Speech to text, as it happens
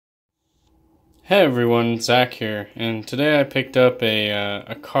Hey everyone, Zach here, and today I picked up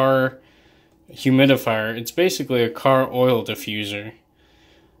a car humidifier. It's basically a car oil diffuser,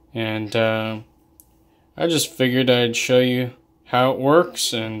 and I just figured I'd show you how it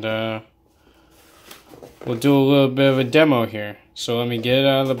works, and we'll do a little bit of a demo here. So let me get it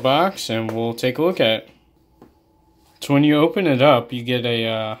out of the box and we'll take a look at it. So when you open it up, you get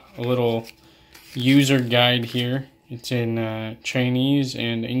a little user guide here. It's in Chinese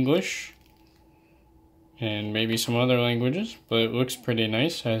and English, and maybe some other languages, but it looks pretty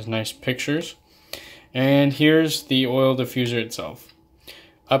nice, has nice pictures. And here's the oil diffuser itself.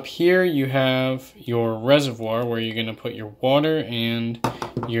 Up here you have your reservoir where you're going to put your water and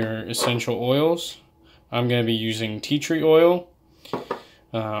your essential oils. I'm going to be using tea tree oil,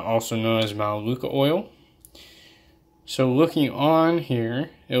 also known as Maluka oil. So looking on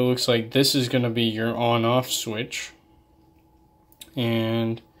here, it looks like this is going to be your on-off switch.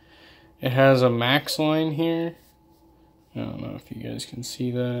 And it has a max line here. I don't know if you guys can see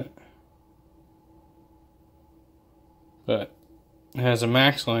that, but it has a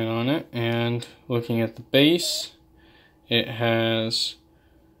max line on it. And looking at the base, it has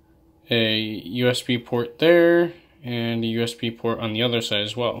a USB port there and a USB port on the other side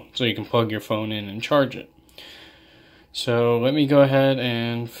as well, so you can plug your phone in and charge it. So let me go ahead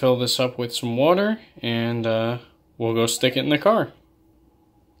and fill this up with some water, and we'll go stick it in the car.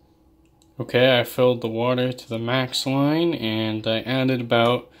 Okay, I filled the water to the max line, and I added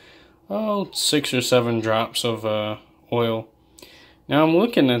about 6 or 7 drops of oil. Now I'm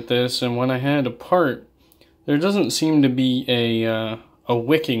looking at this, and when I had it apart, there doesn't seem to be a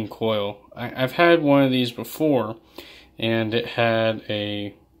wicking coil. I've had one of these before, and it had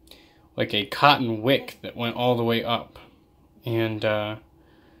a cotton wick that went all the way up, and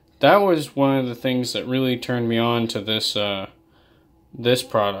that was one of the things that really turned me on to this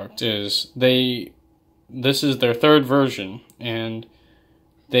product. Is this is their 3rd version, and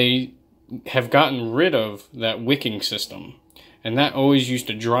they have gotten rid of that wicking system, and that always used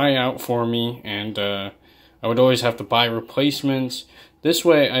to dry out for me, and I would always have to buy replacements. This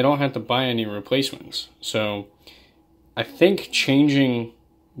way I don't have to buy any replacements. So I think changing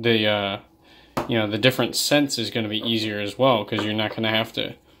the the different scents is going to be easier as well, because you're not going to have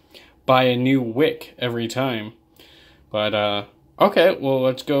to buy a new wick every time. But okay, well,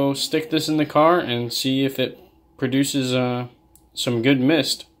 let's go stick this in the car and see if it produces some good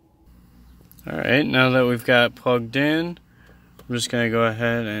mist. Alright, now that we've got it plugged in, I'm just going to go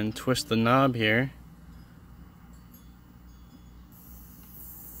ahead and twist the knob here.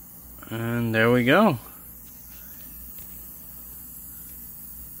 And there we go.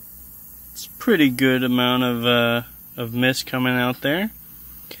 It's a pretty good amount of mist coming out there.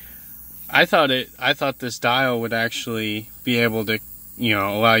 I thought this dial would actually be able to,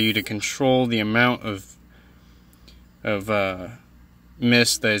 allow you to control the amount of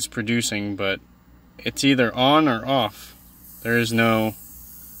mist that it's producing, but it's either on or off. There is no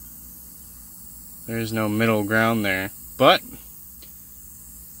middle ground there. But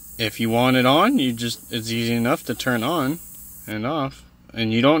if you want it on, it's easy enough to turn on and off,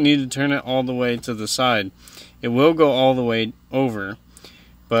 and you don't need to turn it all the way to the side. It will go all the way over.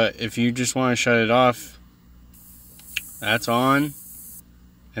 But if you just want to shut it off, that's on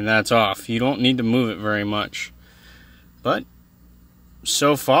and that's off. You don't need to move it very much. But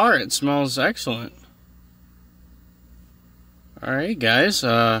so far it smells excellent. Alright guys,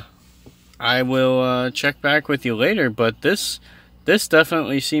 I will check back with you later, but this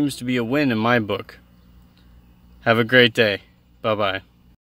definitely seems to be a win in my book. Have a great day. Bye-bye.